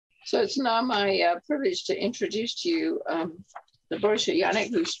So it's now my privilege to introduce to you Nebojsa Janjic,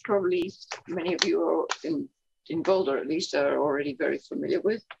 who's probably many of you are in Boulder at least are already very familiar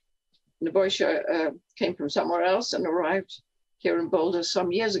with. Nebojsa came from somewhere else and arrived here in Boulder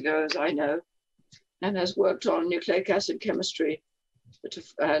some years ago, as I know, and has worked on nucleic acid chemistry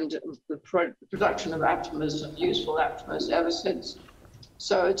and the production of aptamers and useful aptamers ever since.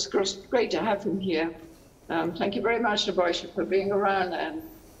 So it's great to have him here. Thank you very much, Nebojsa, for being around, and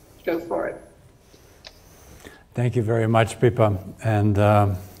go for it. Thank you very much, Pippa. And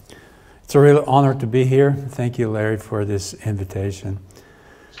it's a real honor to be here. Thank you, Larry, for this invitation.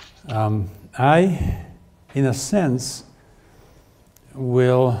 I, in a sense,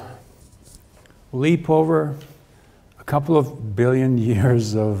 will leap over a couple of billion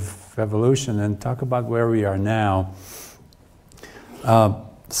years of evolution and talk about where we are now.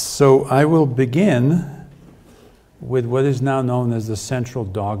 So I will begin with what is now known as the central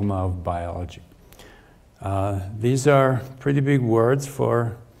dogma of biology. These are pretty big words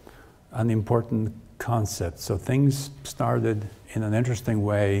for an important concept. So things started in an interesting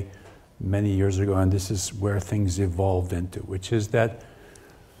way many years ago, and this is where things evolved into, which is that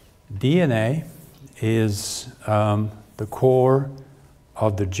DNA is the core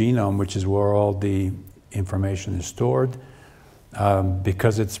of the genome, which is where all the information is stored.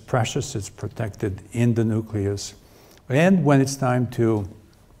 Because it's precious, it's protected in the nucleus. And when it's time to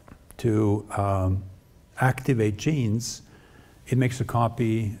activate genes, it makes a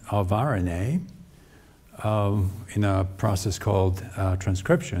copy of RNA in a process called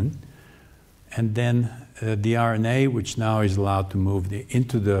transcription. And then the RNA, which now is allowed to move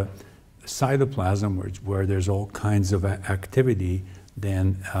into the cytoplasm, where there's all kinds of activity,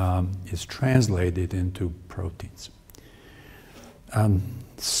 then is translated into proteins.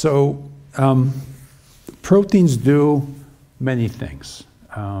 Proteins do many things.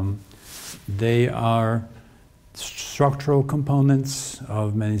 They are structural components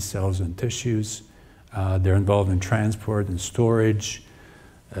of many cells and tissues. They're involved in transport and storage.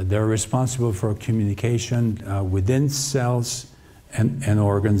 They're responsible for communication within cells and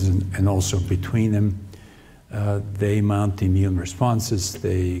organs and also between them. They mount immune responses.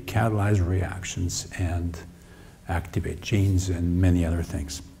 They catalyze reactions and activate genes and many other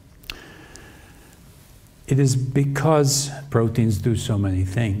things. It is because proteins do so many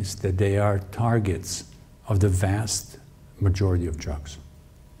things that they are targets of the vast majority of drugs.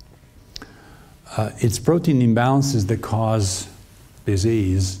 It's protein imbalances that cause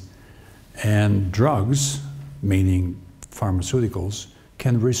disease, and drugs, meaning pharmaceuticals,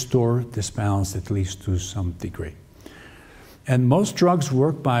 can restore this balance at least to some degree. And most drugs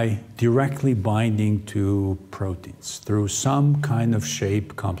work by directly binding to proteins through some kind of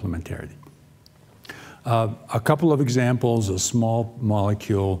shape complementarity. A couple of examples: a small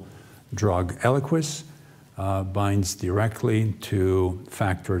molecule drug, Eliquis, binds directly to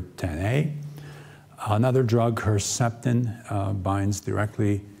factor Xa. Another drug, Herceptin, binds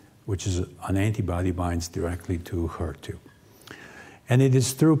directly, which is an antibody, binds directly to HER2. And it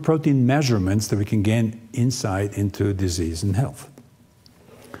is through protein measurements that we can gain insight into disease and health.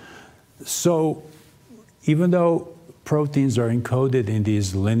 So even though proteins are encoded in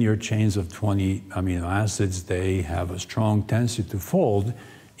these linear chains of 20 amino acids, they have a strong tendency to fold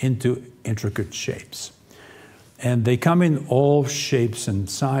into intricate shapes. And they come in all shapes and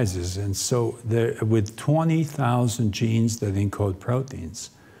sizes. And so with 20,000 genes that encode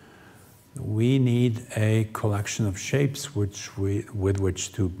proteins, we need a collection of shapes with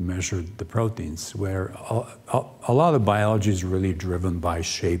which to measure the proteins, where a lot of biology is really driven by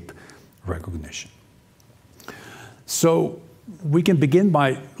shape recognition. So we can begin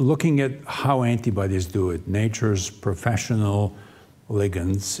by looking at how antibodies do it. Nature's professional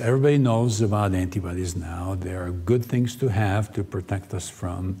ligands. Everybody knows about antibodies now. They are good things to have to protect us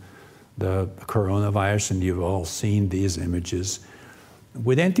from the coronavirus, and you've all seen these images.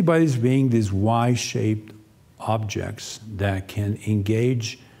 With antibodies being these Y-shaped objects that can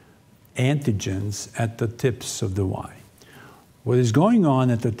engage antigens at the tips of the Y. What is going on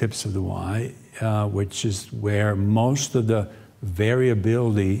at the tips of the Y, which is where most of the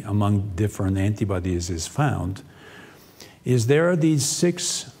variability among different antibodies is found, is there are these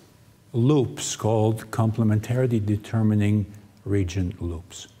 6 loops called complementarity determining region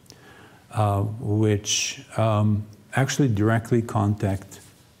loops, which actually directly contact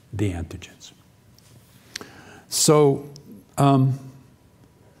the antigens. So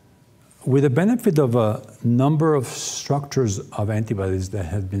with the benefit of a number of structures of antibodies that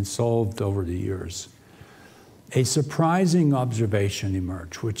have been solved over the years, a surprising observation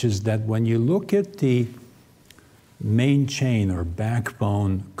emerged, which is that when you look at the main chain or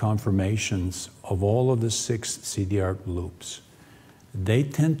backbone conformations of all of the 6 CDR loops, they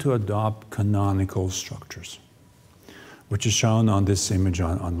tend to adopt canonical structures, which is shown on this image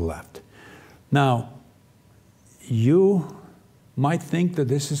on the left. Now, you might think that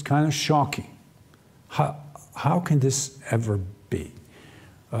this is kind of shocking. How can this ever be?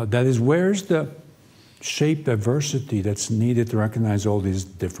 That is, where's the shape diversity that's needed to recognize all these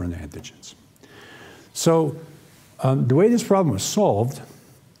different antigens? So the way this problem was solved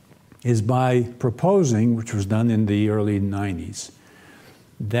is by proposing, which was done in the early 90s,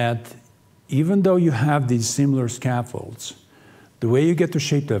 that even though you have these similar scaffolds, the way you get to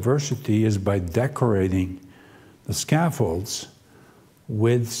shape diversity is by decorating the scaffolds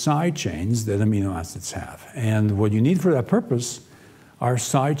with side chains that amino acids have. And what you need for that purpose are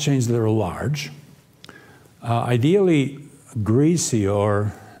side chains that are large, ideally greasy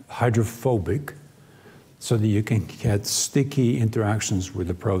or hydrophobic, so that you can get sticky interactions with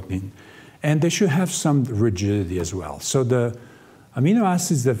the protein. And they should have some rigidity as well. So the amino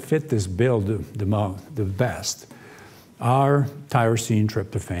acids that fit this bill the best are tyrosine,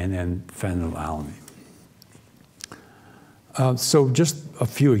 tryptophan, and phenylalanine. So just a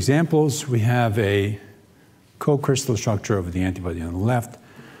few examples. We have a co-crystal structure of the antibody on the left,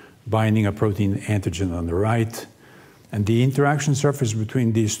 binding a protein antigen on the right. And the interaction surface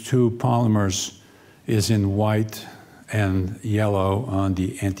between these two polymers is in white and yellow on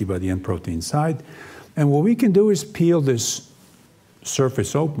the antibody and protein side. And what we can do is peel this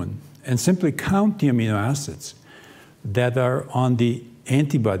surface open and simply count the amino acids that are on the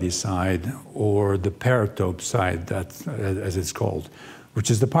antibody side, or the paratope side, as it's called, which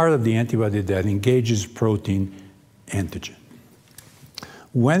is the part of the antibody that engages protein antigen.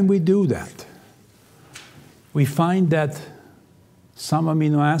 When we do that, we find that some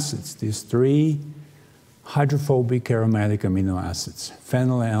amino acids, these 3 hydrophobic aromatic amino acids,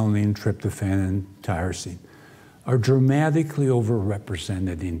 phenylalanine, tryptophan, and tyrosine, are dramatically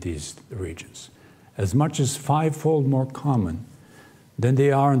overrepresented in these regions, as much as 5-fold more common than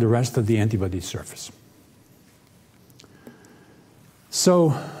they are on the rest of the antibody surface. So,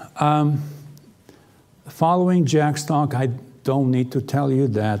 following Jack's talk, I don't need to tell you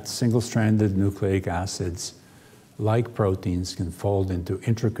that single-stranded nucleic acids, like proteins, can fold into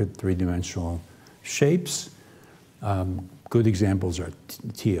intricate 3-dimensional shapes. Good examples are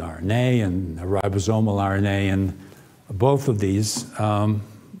tRNA and ribosomal RNA, and both of these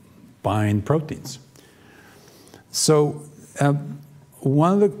bind proteins. So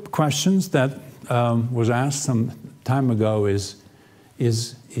one of the questions that was asked some time ago is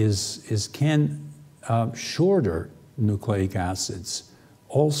can shorter nucleic acids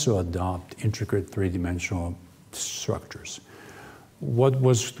also adopt intricate 3-dimensional structures? What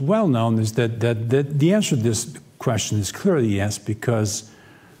was well known is that the answer to this question is clearly yes, because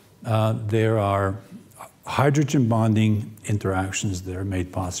there are hydrogen bonding interactions that are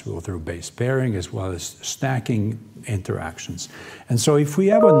made possible through base pairing, as well as stacking interactions. And so if we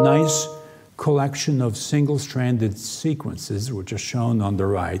have a nice collection of single-stranded sequences, which are shown on the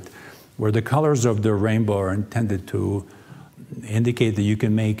right, where the colors of the rainbow are intended to indicate that you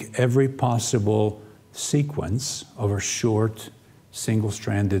can make every possible sequence of a short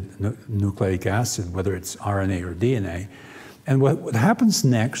single-stranded nucleic acid, whether it's RNA or DNA. And what happens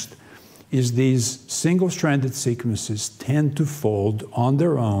next is these single-stranded sequences tend to fold on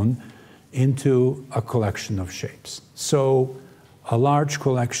their own into a collection of shapes. So a large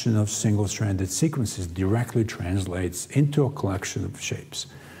collection of single-stranded sequences directly translates into a collection of shapes.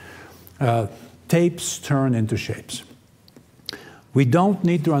 Tapes turn into shapes. We don't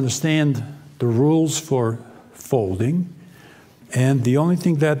need to understand the rules for folding, and the only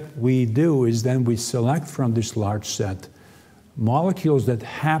thing that we do is then we select from this large set molecules that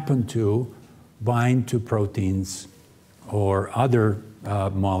happen to bind to proteins or other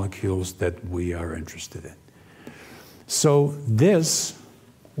molecules that we are interested in. So this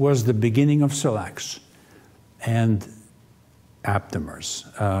was the beginning of SELECTS and aptamers,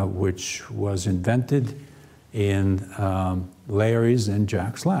 which was invented in Larry's and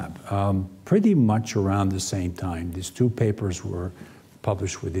Jack's lab, pretty much around the same time. These two papers were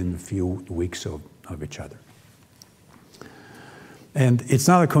published within a few weeks of each other. And it's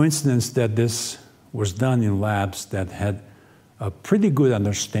not a coincidence that this was done in labs that had a pretty good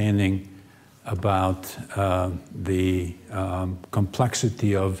understanding about the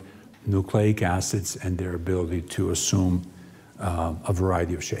complexity of nucleic acids and their ability to assume a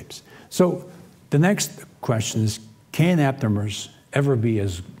variety of shapes. So the next question is, can aptamers ever be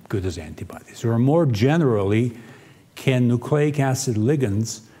as good as antibodies? Or more generally, can nucleic acid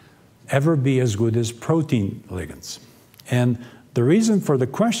ligands ever be as good as protein ligands? And the reason for the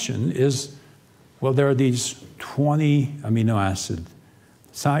question is, well, there are these 20 amino acid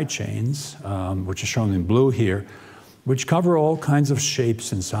side chains, which are shown in blue here, which cover all kinds of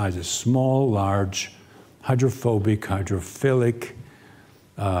shapes and sizes, small, large, hydrophobic, hydrophilic,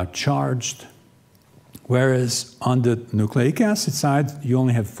 charged, whereas on the nucleic acid side, you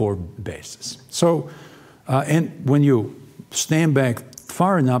only have 4 bases. So, and when you stand back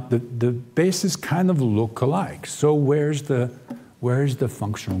far enough, the bases kind of look alike. So where's the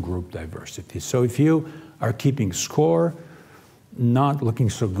functional group diversity? So if you are keeping score, not looking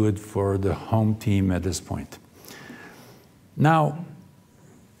so good for the home team at this point. Now,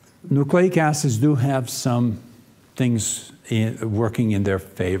 nucleic acids do have some things working in their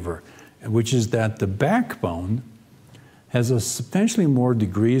favor, which is that the backbone has a substantially more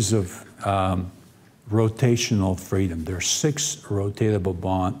degrees of rotational freedom. There are 6 rotatable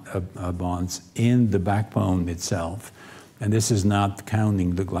bonds in the backbone itself, and this is not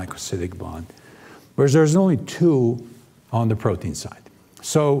counting the glycosidic bond, whereas there's only 2 on the protein side.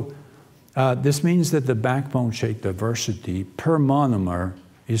 So this means that the backbone shape diversity per monomer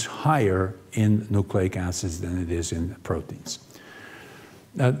is higher in nucleic acids than it is in proteins.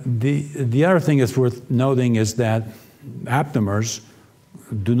 The other thing that's worth noting is that aptamers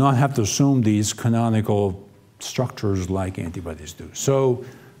do not have to assume these canonical structures like antibodies do. So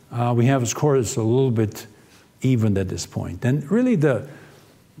we have a score that's a little bit even at this point. And really the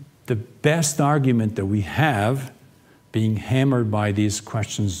best argument that we have being hammered by these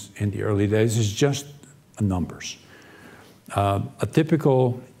questions in the early days is just numbers. A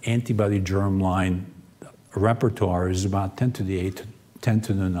typical antibody germline repertoire is about 10 to the 8, 10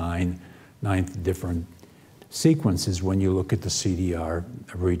 to the 9th different sequences when you look at the CDR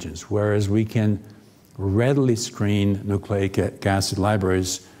regions, whereas we can readily screen nucleic acid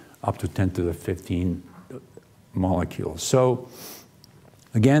libraries up to 10 to the 15 molecules. So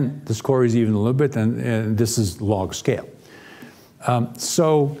again, the score is even a little bit, and this is log scale.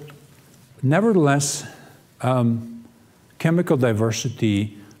 So nevertheless, chemical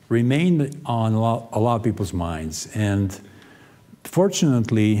diversity remained on a lot of people's minds, and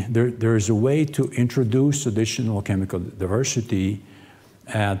fortunately, there is a way to introduce additional chemical diversity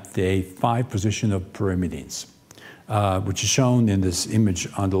at the 5 position of pyrimidines, which is shown in this image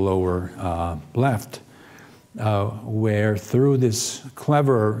on the lower left, where through this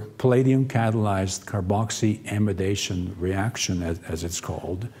clever palladium-catalyzed carboxyamidation reaction, as it's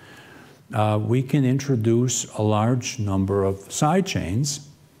called, we can introduce a large number of side chains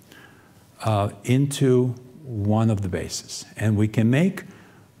into one of the bases. And we can make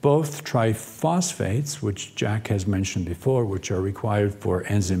both triphosphates, which Jack has mentioned before, which are required for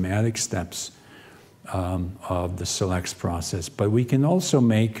enzymatic steps of the SELEX process, but we can also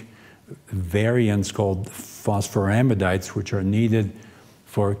make variants called phosphoramidites, which are needed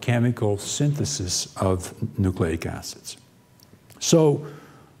for chemical synthesis of nucleic acids. So,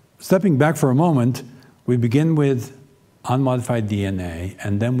 stepping back for a moment, we begin with unmodified DNA,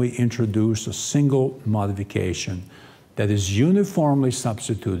 and then we introduce a single modification that is uniformly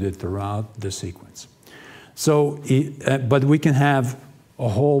substituted throughout the sequence. So, but we can have a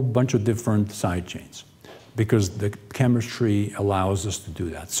whole bunch of different side chains because the chemistry allows us to do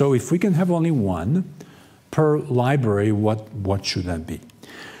that. So if we can have only one per library, what should that be?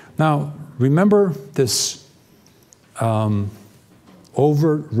 Now, remember this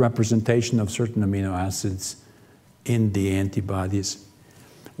over-representation of certain amino acids in the antibodies.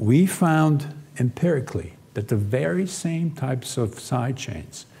 We found empirically that the very same types of side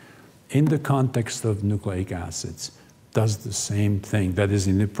chains in the context of nucleic acids does the same thing. That is,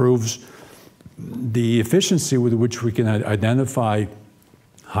 it improves the efficiency with which we can identify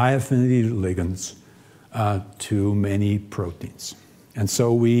high affinity ligands to many proteins. And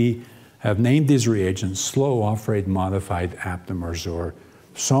so we have named these reagents slow off-rate modified aptamers or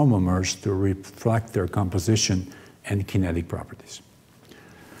somomers to reflect their composition and kinetic properties.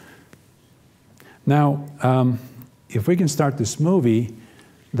 Now, if we can start this movie,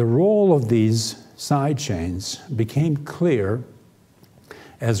 the role of these side chains became clear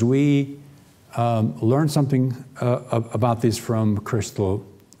as we learned something about these from crystal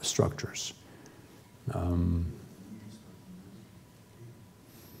structures.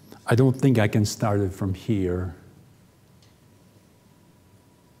 I don't think I can start it from here,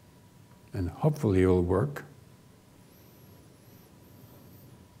 and hopefully it'll work.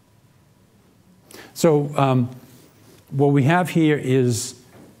 So what we have here is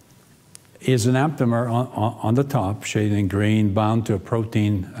an aptamer on the top, shaded in green, bound to a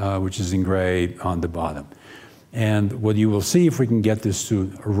protein, which is in gray on the bottom. And what you will see if we can get this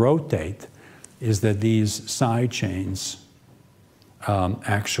to rotate is that these side chains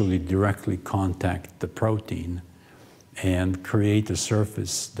actually directly contact the protein and create a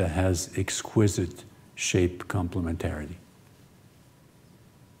surface that has exquisite shape complementarity.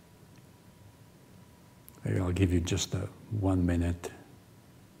 Maybe I'll give you just 1 minute.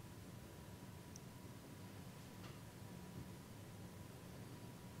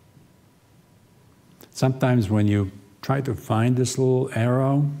 Sometimes when you try to find this little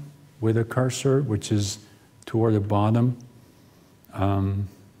arrow with a cursor, which is toward the bottom,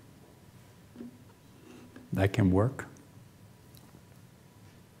 that can work.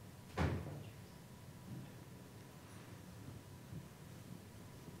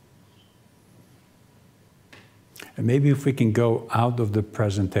 And maybe if we can go out of the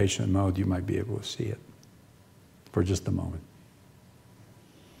presentation mode, you might be able to see it for just a moment.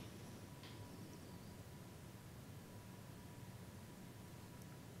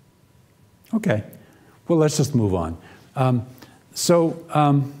 Okay, well, let's just move on.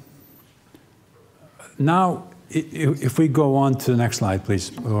 Now, if we go on to the next slide,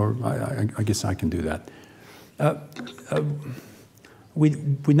 please, or I guess I can do that.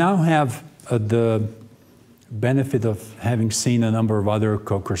 We now have the benefit of having seen a number of other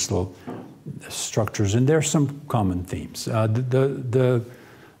co-crystal structures, and there are some common themes. The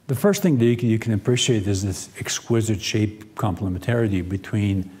first thing that you can appreciate is this exquisite shape complementarity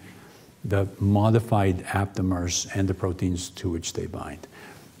between the modified aptamers and the proteins to which they bind.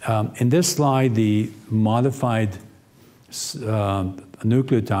 In this slide, the modified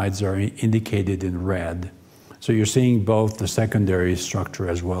nucleotides are indicated in red. So you're seeing both the secondary structure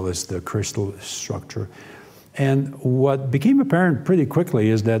as well as the crystal structure. And what became apparent pretty quickly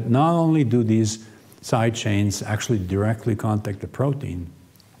is that not only do these side chains actually directly contact the protein,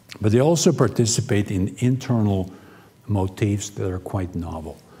 but they also participate in internal motifs that are quite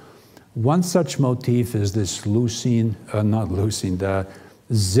novel. One such motif is this the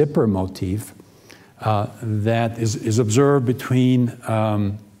zipper motif that is observed between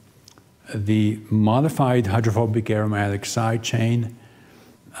the modified hydrophobic aromatic side chain,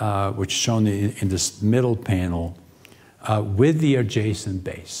 which is shown in this middle panel, with the adjacent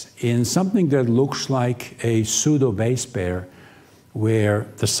base, in something that looks like a pseudo base pair, where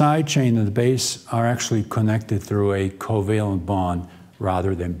the side chain and the base are actually connected through a covalent bond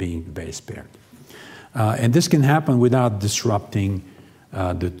rather than being base paired. And this can happen without disrupting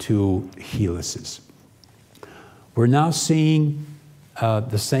the two helices. We're now seeing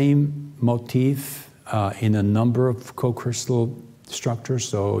the same motif in a number of co-crystal structures,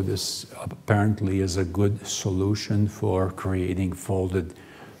 so this apparently is a good solution for creating folded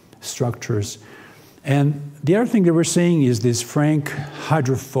structures. And the other thing that we're seeing is these frank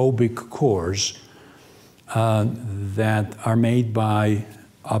hydrophobic cores that are made by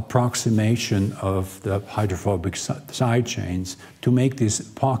approximation of the hydrophobic side chains to make these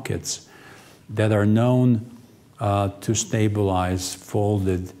pockets that are known to stabilize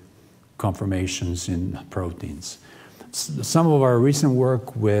folded conformations in proteins. Some of our recent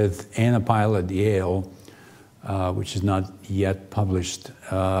work with Anna Pyle at Yale, which is not yet published,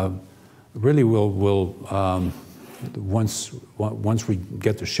 really will once we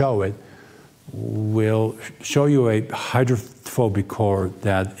get to show it, will show you a hydrophobic core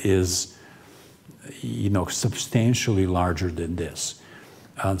that is, substantially larger than this.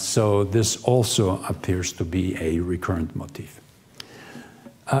 So this also appears to be a recurrent motif.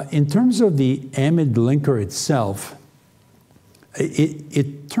 In terms of the amide linker itself,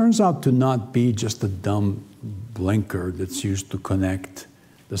 it turns out to not be just a dumb linker that's used to connect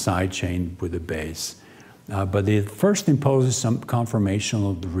the side chain with the base, but it first imposes some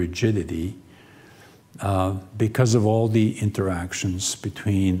conformational rigidity because of all the interactions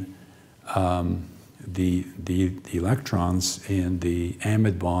between the electrons in the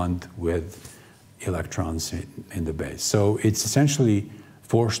amide bond with electrons in the base. So it's essentially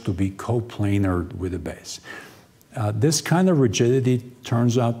forced to be coplanar with the base. This kind of rigidity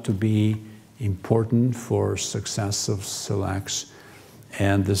turns out to be important for success of SELECTs,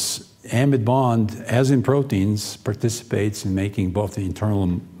 and this amide bond, as in proteins, participates in making both the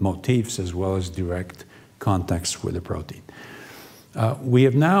internal motifs as well as direct contacts with the protein. We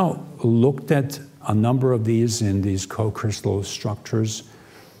have now looked at a number of these in these co-crystal structures,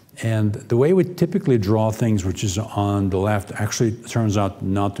 and the way we typically draw things, which is on the left, actually turns out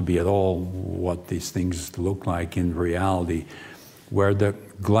not to be at all what these things look like in reality, where the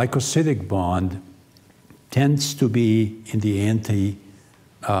glycosidic bond tends to be in the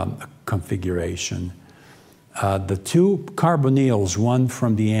anti-configuration. The two carbonyls, one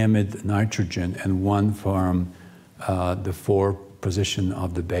from the amide nitrogen and one from the 4 position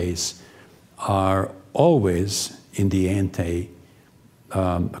of the base are always in the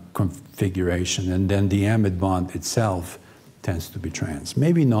configuration, and then the amide bond itself tends to be trans.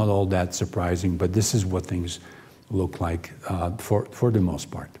 Maybe not all that surprising, but this is what things look like for the most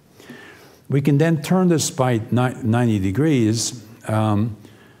part. We can then turn this by 90 degrees, and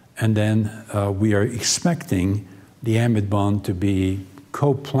then we are expecting the amide bond to be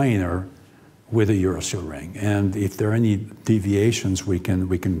coplanar with a uracil ring. And if there are any deviations, we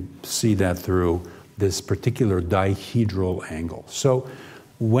can see that through this particular dihedral angle. So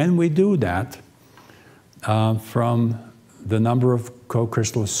when we do that, from the number of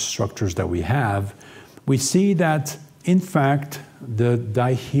co-crystal structures that we have, we see that, in fact, the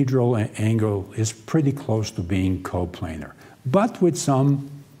dihedral angle is pretty close to being coplanar, but with some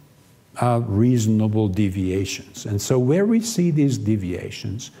reasonable deviations. And so where we see these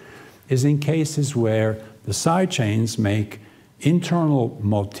deviations is in cases where the side chains make internal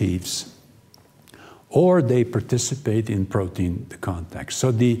motifs or they participate in protein contact.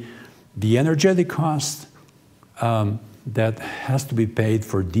 So the energetic cost that has to be paid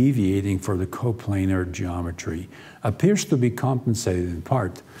for deviating for the coplanar geometry appears to be compensated in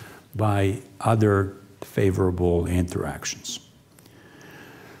part by other favorable interactions.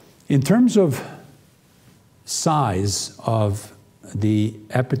 In terms of size of the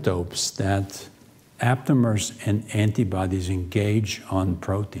epitopes that aptamers and antibodies engage on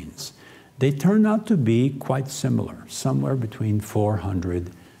proteins, they turn out to be quite similar, somewhere between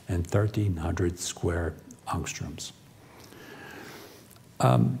 400 and 1300 square angstroms.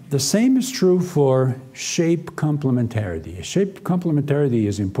 The same is true for shape complementarity. Shape complementarity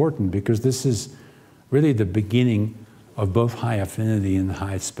is important because this is really the beginning of both high affinity and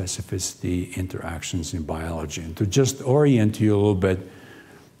high specificity interactions in biology. And to just orient you a little bit,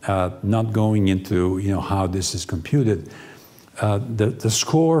 not going into how this is computed, the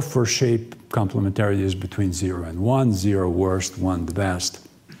score for shape complementarity is between 0 and 1, 0 worst, 1 the best.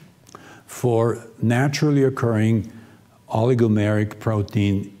 For naturally occurring oligomeric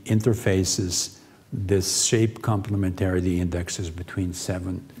protein interfaces, this shape complementarity index is between 0.7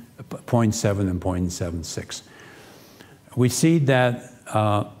 and 0.76. We see that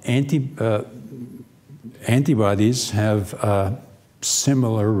antibodies have a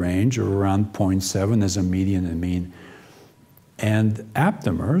similar range, or around 0.7 as a median and mean. And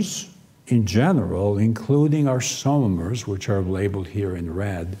aptamers, in general, including our somomers, which are labeled here in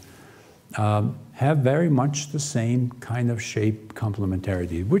red, have very much the same kind of shape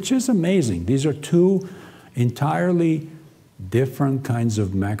complementarity, which is amazing. These are 2 entirely different kinds of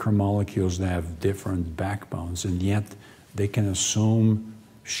macromolecules that have different backbones, and yet they can assume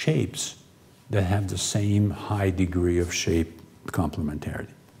shapes that have the same high degree of shape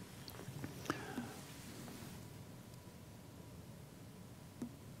complementarity.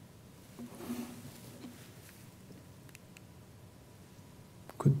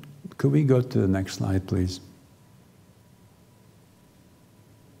 Could we go to the next slide, please?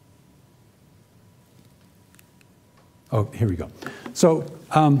 Oh, here we go. So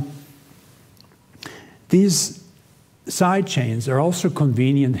these side chains are also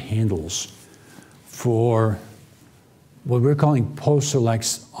convenient handles for what we're calling post-select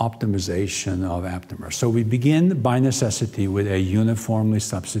optimization of aptamers. So we begin by necessity with a uniformly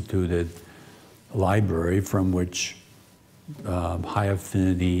substituted library from which high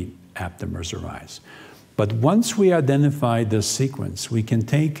affinity aptamers arise. But once we identify the sequence, we can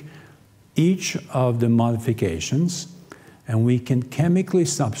take each of the modifications and we can chemically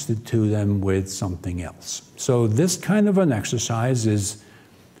substitute them with something else. So this kind of an exercise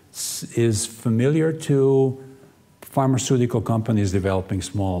is familiar to pharmaceutical companies developing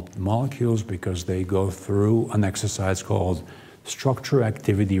small molecules because they go through an exercise called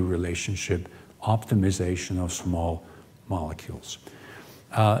structure-activity relationship optimization of small molecules.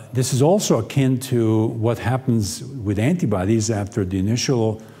 This is also akin to what happens with antibodies after the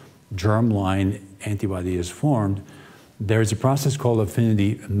initial germline antibody is formed. There's a process called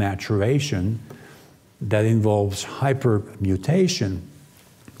affinity maturation that involves hypermutation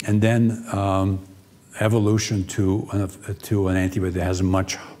and then evolution to an antibody that has a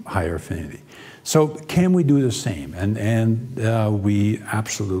much higher affinity. So can we do the same? And we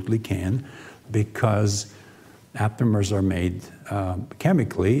absolutely can, because aptamers are made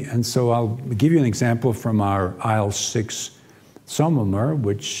chemically. And so I'll give you an example from our IL-6 somomer,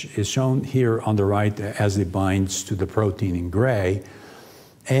 which is shown here on the right as it binds to the protein in gray.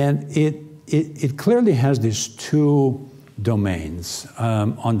 And it clearly has these 2 domains.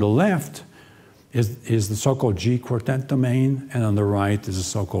 On the left is the so-called G quartet domain, and on the right is the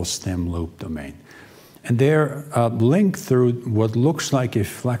so-called stem loop domain. And they're linked through what looks like a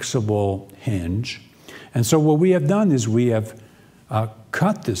flexible hinge. And so what we have done is we have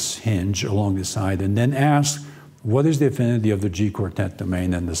cut this hinge along the side and then asked, what is the affinity of the G-quartet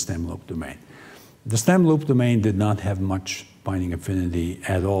domain and the stem loop domain? The stem loop domain did not have much binding affinity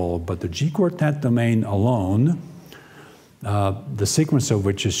at all, but the G-quartet domain alone, the sequence of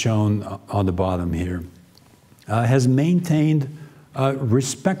which is shown on the bottom here, has maintained a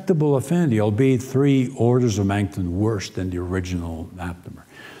respectable affinity, albeit 3 orders of magnitude worse than the original aptamer.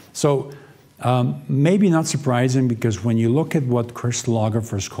 So maybe not surprising, because when you look at what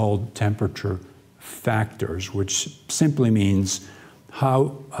crystallographers call temperature factors, which simply means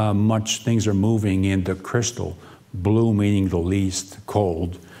how much things are moving in the crystal, blue meaning the least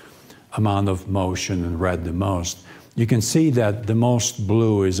cold amount of motion and red the most, you can see that the most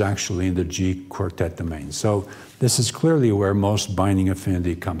blue is actually in the G-quartet domain. So this is clearly where most binding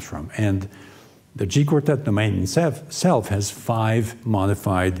affinity comes from. And the G-quartet domain itself has 5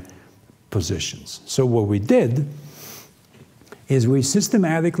 modified positions. So what we did is we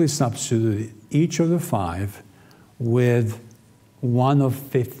systematically substituted each of the 5 with one of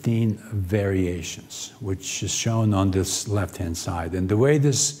 15 variations, which is shown on this left-hand side. And the way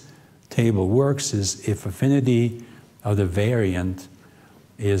this table works is if affinity of the variant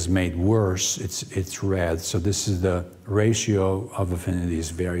is made worse, it's red. So this is the ratio of affinities,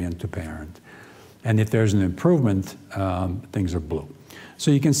 variant to parent. And if there's an improvement, things are blue.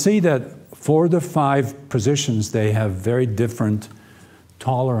 So you can see that for the 5 positions, they have very different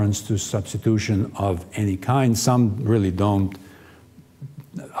tolerance to substitution of any kind. Some really don't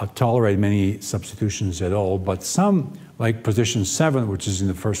tolerate many substitutions at all, but some, like position 7, which is in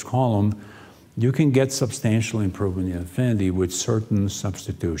the first column, you can get substantial improvement in affinity with certain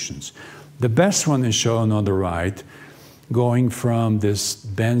substitutions. The best one is shown on the right, going from this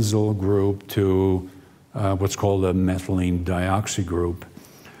benzyl group to what's called a methylene dioxy group,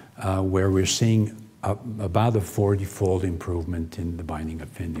 where we're seeing about a 40-fold improvement in the binding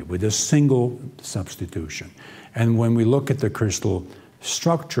affinity with a single substitution. And when we look at the crystal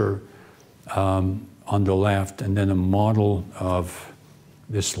structure on the left and then a model of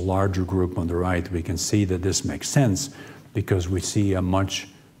this larger group on the right, we can see that this makes sense because we see a much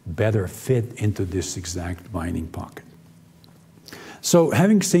better fit into this exact binding pocket. So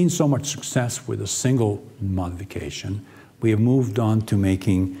having seen so much success with a single modification, we have moved on to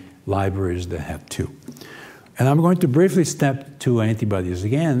making libraries that have 2. And I'm going to briefly step to antibodies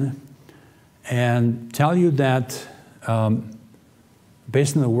again and tell you that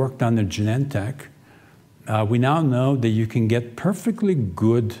based on the work done in Genentech, we now know that you can get perfectly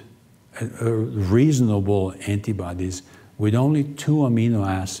good, reasonable antibodies with only 2 amino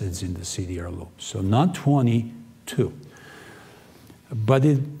acids in the CDR loop. So not 22. But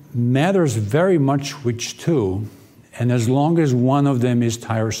it matters very much which 2, and as long as one of them is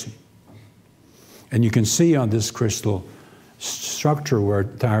tyrosine. And you can see on this crystal structure where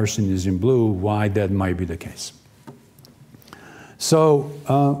tyrosine is in blue why that might be the case. So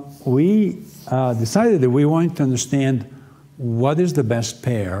we decided that we wanted to understand what is the best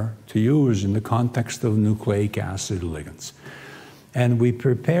pair to use in the context of nucleic acid ligands. And we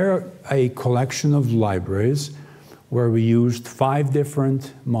prepare a collection of libraries where we used 5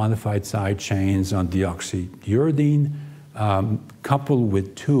 different modified side chains on deoxyuridine, coupled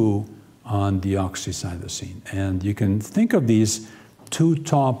with 2 on deoxycytosine. And you can think of these 2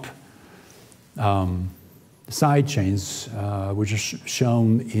 top side chains, which are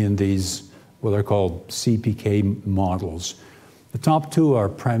shown in these what are called CPK models. The top 2 are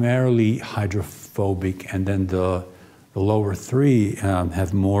primarily hydrophobic, and then the lower 3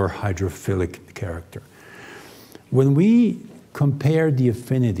 have more hydrophilic character. When we compare the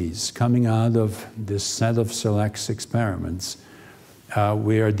affinities coming out of this set of SELECT experiments,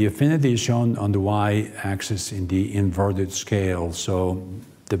 where the affinity is shown on the y-axis in the inverted scale, so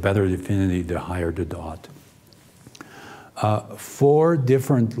the better the affinity, the higher the dot. 4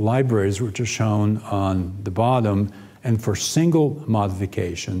 different libraries, which are shown on the bottom, and for single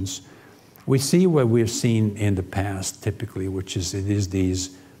modifications, we see what we've seen in the past typically, which is it is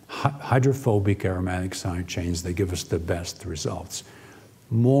these hydrophobic aromatic side chains that give us the best results.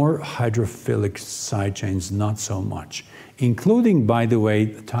 More hydrophilic side chains, not so much, including, by the way,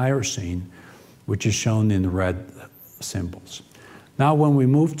 tyrosine, which is shown in red symbols. Now, when we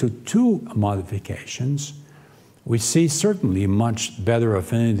move to 2 modifications, we see certainly much better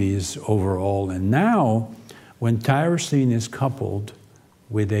affinities overall. And now, when tyrosine is coupled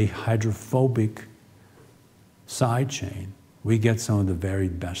with a hydrophobic side chain, we get some of the very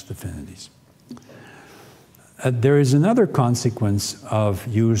best affinities. There is another consequence of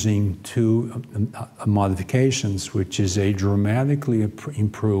using two modifications, which is a dramatically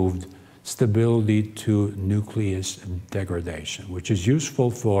improved stability to nucleus degradation, which is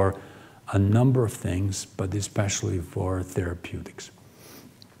useful for a number of things, but especially for therapeutics.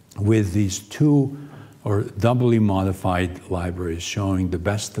 With these two or doubly modified libraries showing the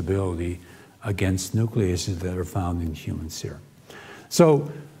best stability against nucleases that are found in human serum.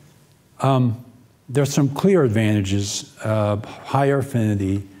 So there are some clear advantages: higher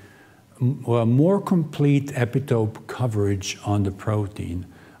affinity, more complete epitope coverage on the protein,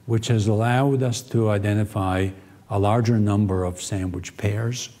 which has allowed us to identify a larger number of sandwich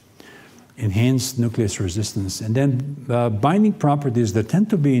pairs, enhanced nucleus resistance, and then binding properties that tend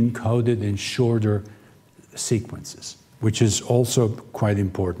to be encoded in shorter sequences, which is also quite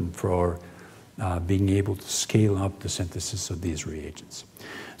important for being able to scale up the synthesis of these reagents.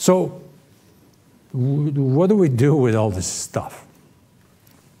 So what do we do with all this stuff?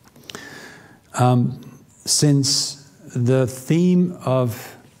 Since the theme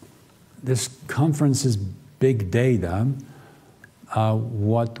of this conference is big data,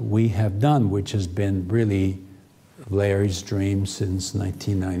 what we have done, which has been really Larry's dream since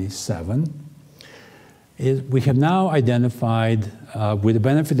 1997, is we have now identified, with the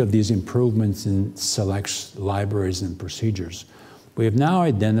benefit of these improvements in select libraries and procedures, we have now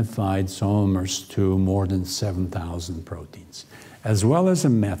identified isomers to more than 7,000 proteins, as well as a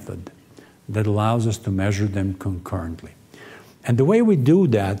method that allows us to measure them concurrently. And the way we do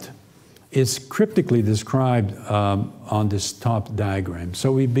that is cryptically described on this top diagram.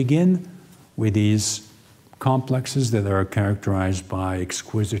 So we begin with these complexes that are characterized by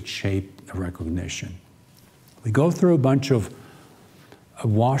exquisite shape recognition. We go through a bunch of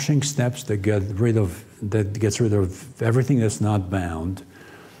washing steps that gets rid of everything that's not bound.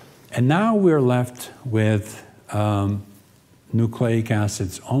 And now we're left with nucleic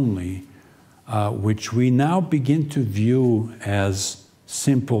acids only, which we now begin to view as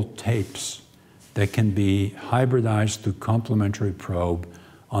simple tapes that can be hybridized to complementary probe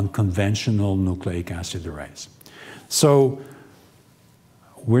on conventional nucleic acid arrays. So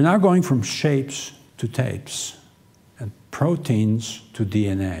we're now going from shapes to tapes and proteins to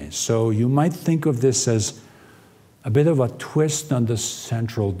DNA. So you might think of this as a bit of a twist on the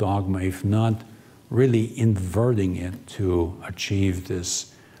central dogma, if not really inverting it to achieve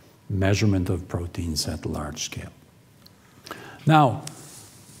this measurement of proteins at large scale. Now,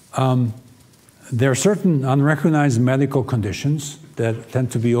 there are certain unrecognized medical conditions that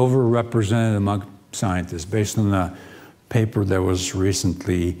tend to be overrepresented among scientists based on a paper that was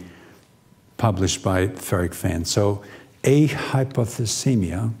recently published by Ferric Fan. So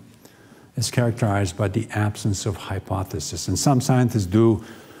ahypothesemia is characterized by the absence of hypothesis, and some scientists do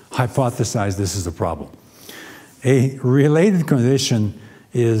hypothesize this is the problem. A related condition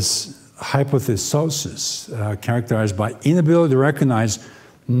is hypothesosis, characterized by inability to recognize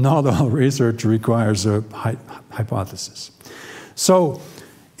not all research requires a hypothesis. So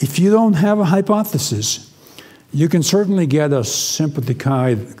if you don't have a hypothesis, you can certainly get a sympathy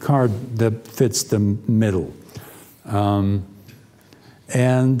card that fits the middle. But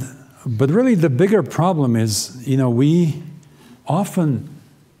really the bigger problem is, we often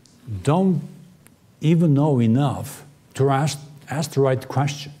don't even know enough to ask the right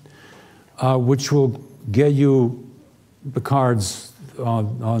question, which will get you the cards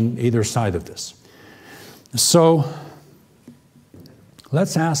on either side of this. So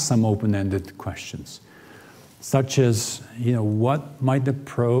let's ask some open-ended questions, such as, what might the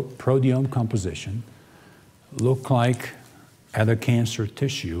proteome composition look like at a cancer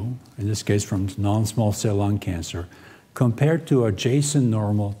tissue, in this case from non-small cell lung cancer, compared to adjacent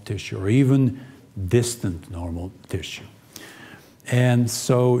normal tissue or even distant normal tissue. And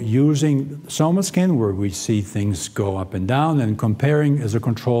so using SomaScan, where we see things go up and down, and comparing as a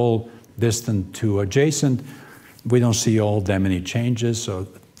control distant to adjacent, we don't see all that many changes, so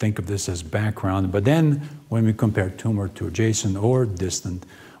think of this as background. But then when we compare tumor to adjacent or distant,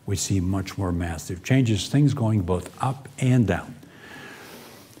 we see much more massive changes, things going both up and down.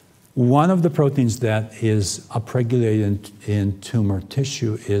 One of the proteins that is upregulated in tumor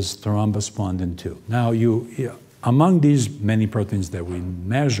tissue is thrombospondin 2. Now, among these many proteins that we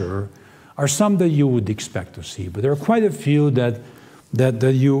measure are some that you would expect to see, but there are quite a few that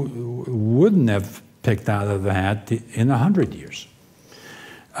you wouldn't have picked out of the hat in 100 years.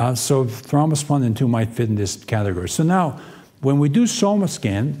 So thrombospondin 2 might fit in this category. So now, when we do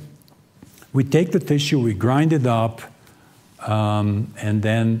SomaScan, we take the tissue, we grind it up, and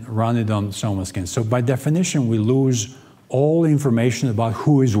then run it on SomaScan. So by definition, we lose all information about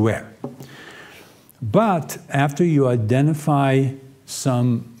who is where. But after you identify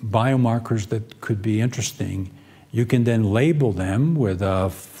some biomarkers that could be interesting, you can then label them with a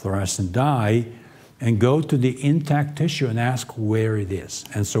fluorescent dye and go to the intact tissue and ask where it is.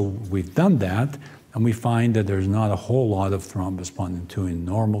 And so we've done that, and we find that there's not a whole lot of thrombopondin 2 in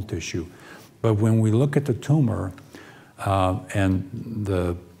normal tissue. But when we look at the tumor, and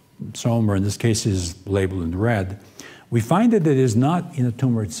the soma in this case is labeled in red, we find that it is not in the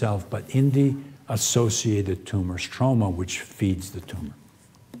tumor itself, but in the associated tumor stroma, which feeds the tumor.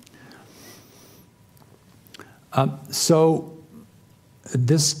 So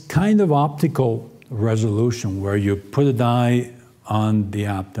this kind of optical resolution where you put a dye on the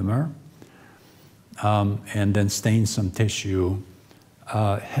aptamer and then stain some tissue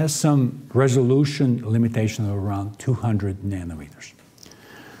has some resolution limitation of around 200 nanometers.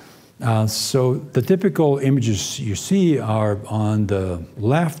 So the typical images you see are on the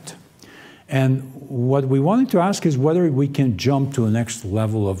left, and what we wanted to ask is whether we can jump to the next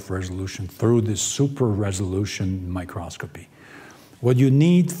level of resolution through this super resolution microscopy. What you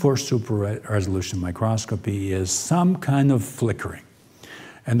need for super resolution microscopy is some kind of flickering.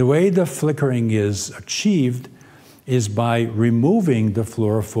 And the way the flickering is achieved is by removing the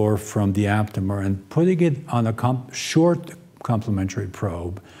fluorophore from the aptamer and putting it on a short complementary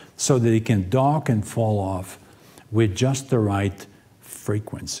probe so that it can dock and fall off with just the right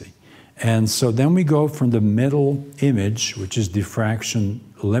frequency. And so then we go from the middle image, which is diffraction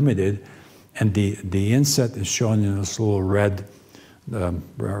limited, and the inset is shown in this little red,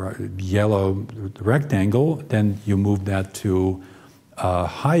 yellow rectangle. Then you move that to a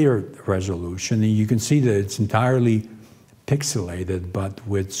higher resolution, and you can see that it's entirely pixelated, but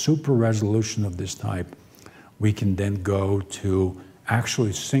with super resolution of this type, we can then go to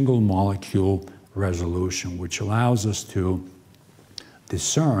actually single molecule resolution, which allows us to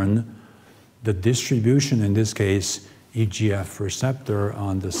discern the distribution, in this case, EGF receptor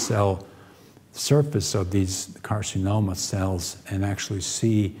on the cell surface of these carcinoma cells and actually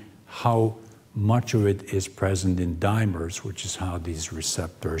see how much of it is present in dimers, which is how these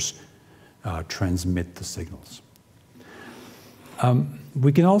receptors transmit the signals.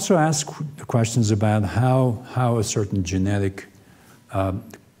 We can also ask questions about how a certain genetic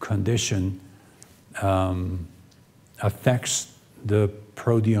condition affects the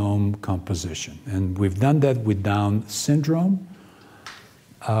proteome composition. And we've done that with Down syndrome,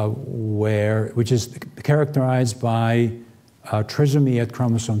 which is characterized by trisomy at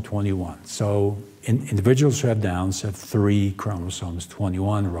chromosome 21. So individuals who have Downs have 3 chromosomes,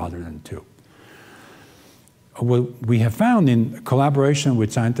 21 rather than 2. What we have found in collaboration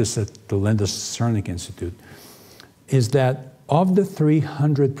with scientists at the Linda Cernick Institute is that of the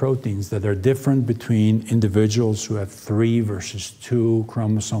 300 proteins that are different between individuals who have 3 versus 2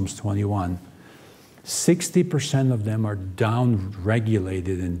 chromosomes 21, 60% of them are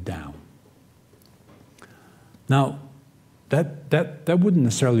down-regulated in Down. Now, that wouldn't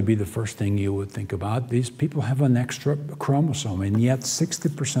necessarily be the first thing you would think about. These people have an extra chromosome, and yet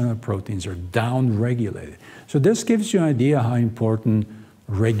 60% of proteins are down-regulated. So this gives you an idea how important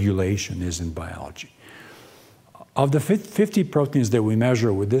regulation is in biology. Of the 50 proteins that we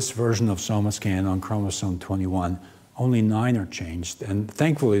measure with this version of SomaScan on chromosome 21, only 9 are changed, and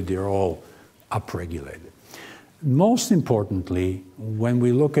thankfully they're all upregulated. Most importantly, when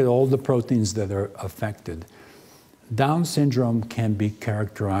we look at all the proteins that are affected, Down syndrome can be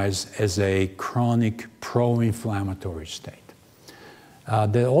characterized as a chronic pro-inflammatory state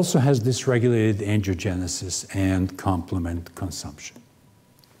that also has dysregulated angiogenesis and complement consumption.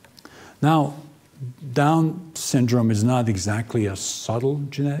 Now, Down syndrome is not exactly a subtle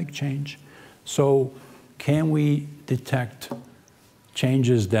genetic change, so can we detect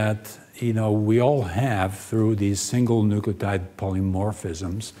changes that we all have through these single nucleotide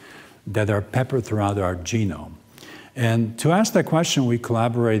polymorphisms that are peppered throughout our genome? And to ask that question, we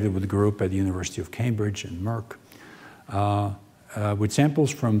collaborated with a group at the University of Cambridge and Merck with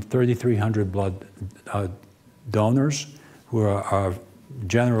samples from 3,300 blood donors who are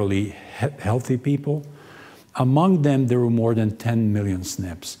generally healthy people. Among them, there were more than 10 million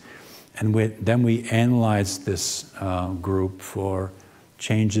SNPs. And then we analyzed this group for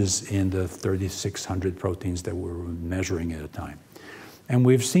changes in the 3,600 proteins that we were measuring at a time. And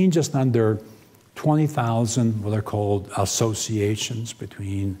we've seen just under 20,000 what are called associations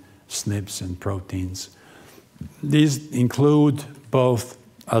between SNPs and proteins. These include both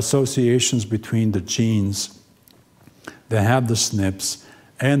associations between the genes that have the SNPs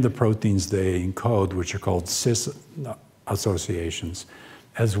and the proteins they encode, which are called cis associations,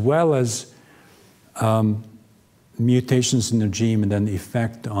 as well as mutations in the gene and then the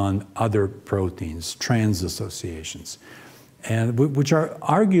effect on other proteins, trans associations, and which are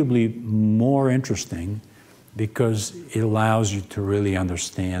arguably more interesting because it allows you to really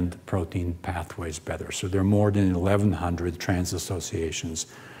understand protein pathways better. So there are more than 1,100 trans associations.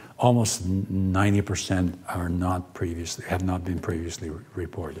 Almost 90% have not been previously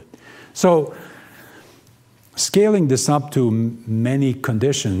reported. So scaling this up to many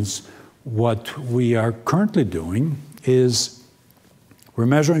conditions, what we are currently doing is we're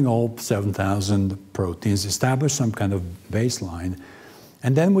measuring all 7,000 proteins, establish some kind of baseline,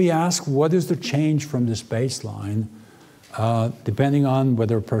 and then we ask what is the change from this baseline depending on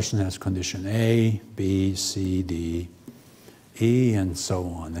whether a person has condition A, B, C, D, E, and so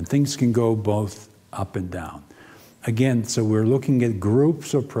on. And things can go both up and down. Again, so we're looking at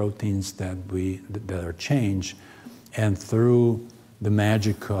groups of proteins that are changed, and through the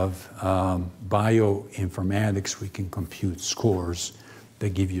magic of bioinformatics, we can compute scores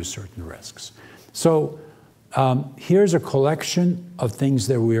that give you certain risks. So here's a collection of things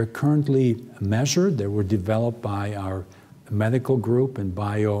that we are currently measured, that were developed by our medical group and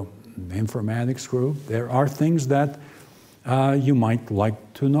bioinformatics group. There are things that you might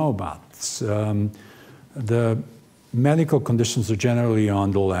like to know about. The medical conditions are generally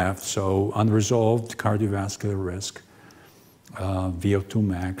on the left, so unresolved cardiovascular risk, VO2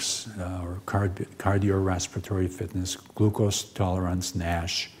 max, or cardiorespiratory fitness, glucose tolerance,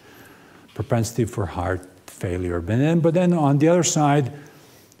 NASH, propensity for heart failure. But then on the other side,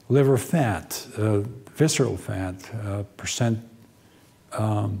 liver fat, visceral fat, percent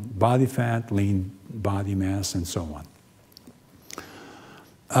body fat, lean body mass, and so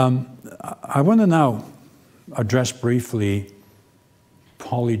on. I want to now address briefly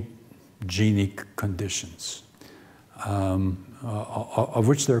polygenic conditions, of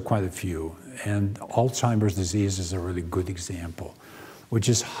which there are quite a few, and Alzheimer's disease is a really good example, which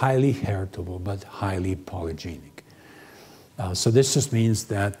is highly heritable but highly polygenic. So this just means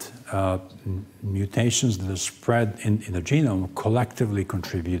that mutations that are spread in the genome collectively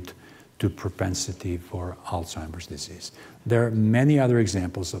contribute to propensity for Alzheimer's disease. There are many other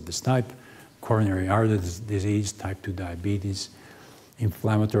examples of this type: coronary artery disease, type 2 diabetes,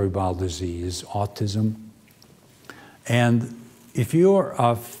 inflammatory bowel disease, autism. And if you're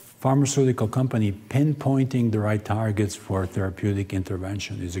a pharmaceutical company, pinpointing the right targets for therapeutic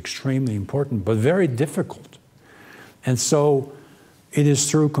intervention is extremely important, but very difficult. And so it is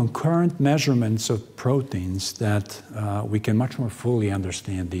through concurrent measurements of proteins that we can much more fully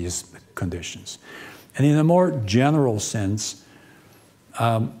understand these conditions. And in a more general sense,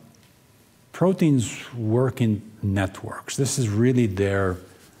 proteins work in networks. This is really their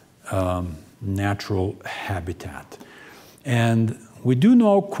natural habitat. And we do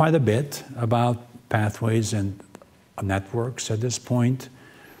know quite a bit about pathways and networks at this point,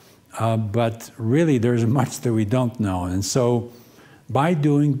 but really there's much that we don't know. And so by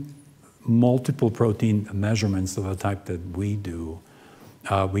doing multiple protein measurements of the type that we do,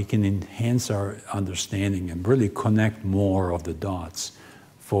 we can enhance our understanding and really connect more of the dots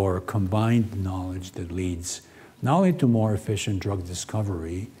for combined knowledge that leads not only to more efficient drug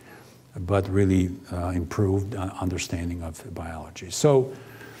discovery, but really improved understanding of biology. So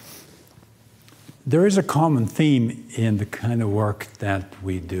there is a common theme in the kind of work that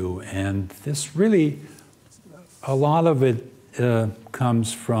we do, and this really, a lot of it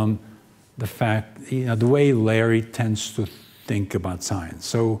comes from the fact, the way Larry tends to think about science.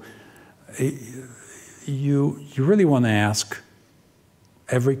 So you really want to ask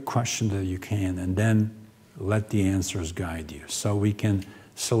every question that you can, and then let the answers guide you. So we can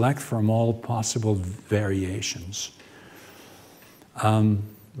select from all possible variations,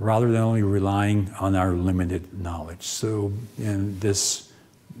 rather than only relying on our limited knowledge. So, and this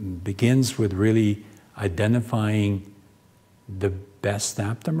begins with really identifying the best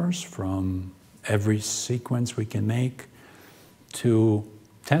aptamers from every sequence we can make, to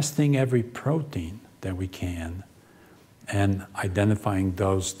testing every protein that we can, and identifying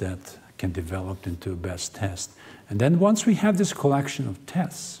those that can develop into a best test. And then once we have this collection of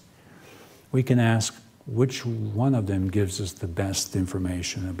tests, we can ask which one of them gives us the best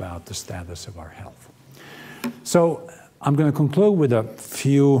information about the status of our health. So I'm going to conclude with a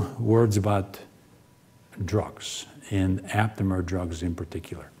few words about drugs, and aptamer drugs in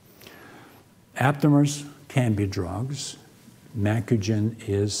particular. Aptamers can be drugs. Macugen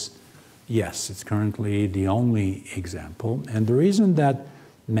is, yes, it's currently the only example. And the reason that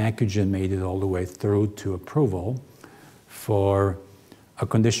Macugen made it all the way through to approval for a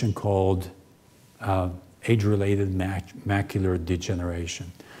condition called age-related macular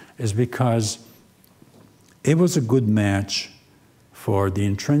degeneration is because it was a good match for the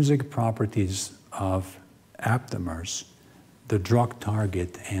intrinsic properties of aptamers, the drug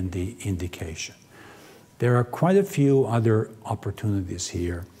target, and the indication. There are quite a few other opportunities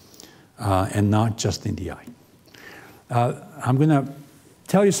here, and not just in the eye. I'm going to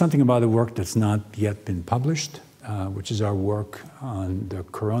tell you something about a work that's not yet been published, which is our work on the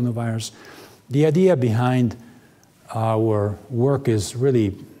coronavirus. The idea behind our work is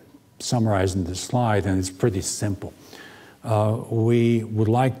really summarized in this slide, and it's pretty simple. We would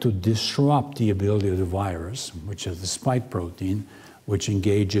like to disrupt the ability of the virus, which is the spike protein, which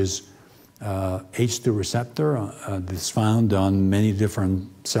engages H2 receptor that's found on many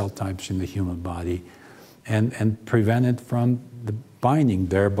different cell types in the human body, and prevent it from the binding,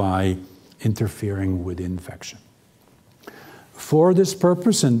 thereby interfering with infection. For this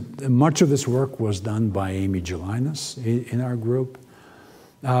purpose, and much of this work was done by Amy Gelinas in our group,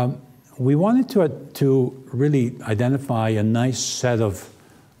 we wanted to really identify a nice set of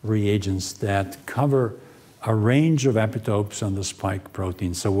reagents that cover a range of epitopes on the spike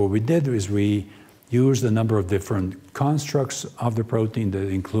protein. So what we did is we used a number of different constructs of the protein that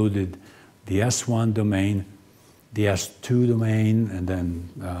included the S1 domain, the S2 domain, and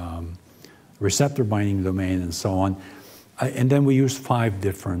then receptor binding domain, and so on. And then we used 5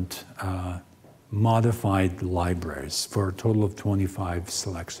 different modified libraries for a total of 25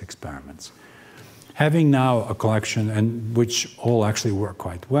 select experiments. Having now a collection, and which all actually work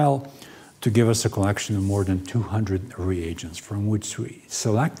quite well, to give us a collection of more than 200 reagents, from which we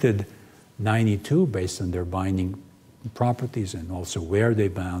selected 92 based on their binding properties and also where they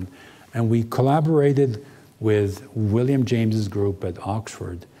bound. And we collaborated with William James's group at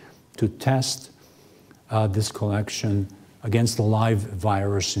Oxford to test this collection against a live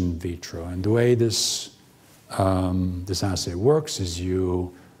virus in vitro. And the way this assay works is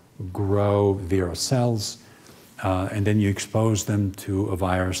you grow viral cells, and then you expose them to a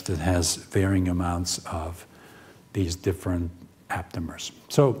virus that has varying amounts of these different aptamers.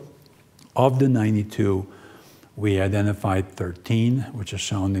 So of the 92, we identified 13, which are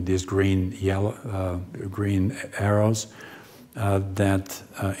shown in these green arrows, that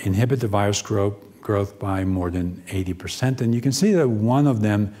inhibit the virus growth by more than 80%. And you can see that one of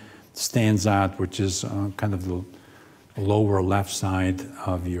them stands out, which is kind of the lower left side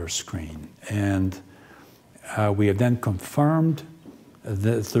of your screen. And we have then confirmed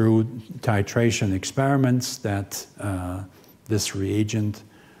through titration experiments that this reagent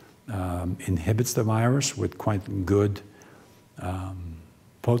inhibits the virus with quite good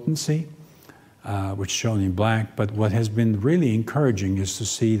potency, which is shown in black. But what has been really encouraging is to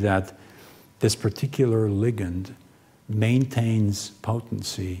see that this particular ligand maintains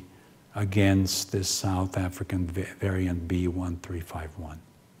potency against this South African variant B1351.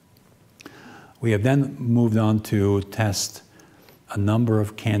 We have then moved on to test a number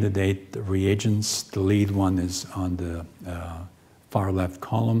of candidate reagents. The lead one is on the far left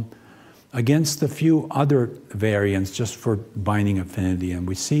column, against a few other variants just for binding affinity. And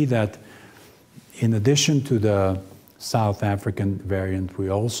we see that in addition to the South African variant, we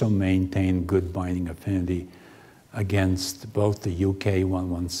also maintain good binding affinity against both the UK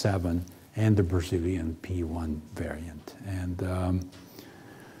 117 and the Brazilian P1 variant. And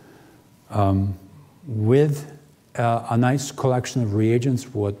with a nice collection of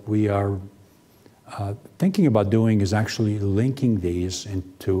reagents, what we are thinking about doing is actually linking these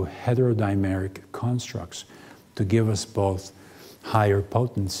into heterodimeric constructs to give us both higher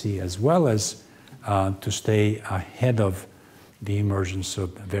potency as well as to stay ahead of the emergence of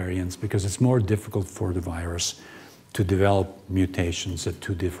variants, because it's more difficult for the virus to develop mutations at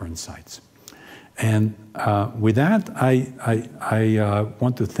 2 different sites. And with that, I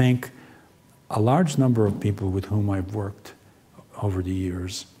want to thank a large number of people with whom I've worked over the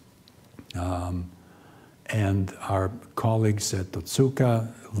years, and our colleagues at Otsuka,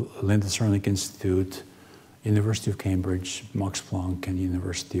 Linda Sarnik Institute, University of Cambridge, Max Planck, and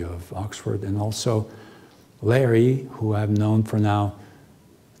University of Oxford, and also Larry, who I've known for now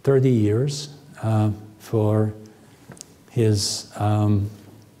 30 years, for his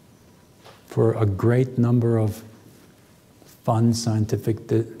for a great number of fun scientific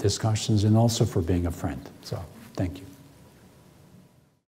discussions, and also for being a friend. So thank you.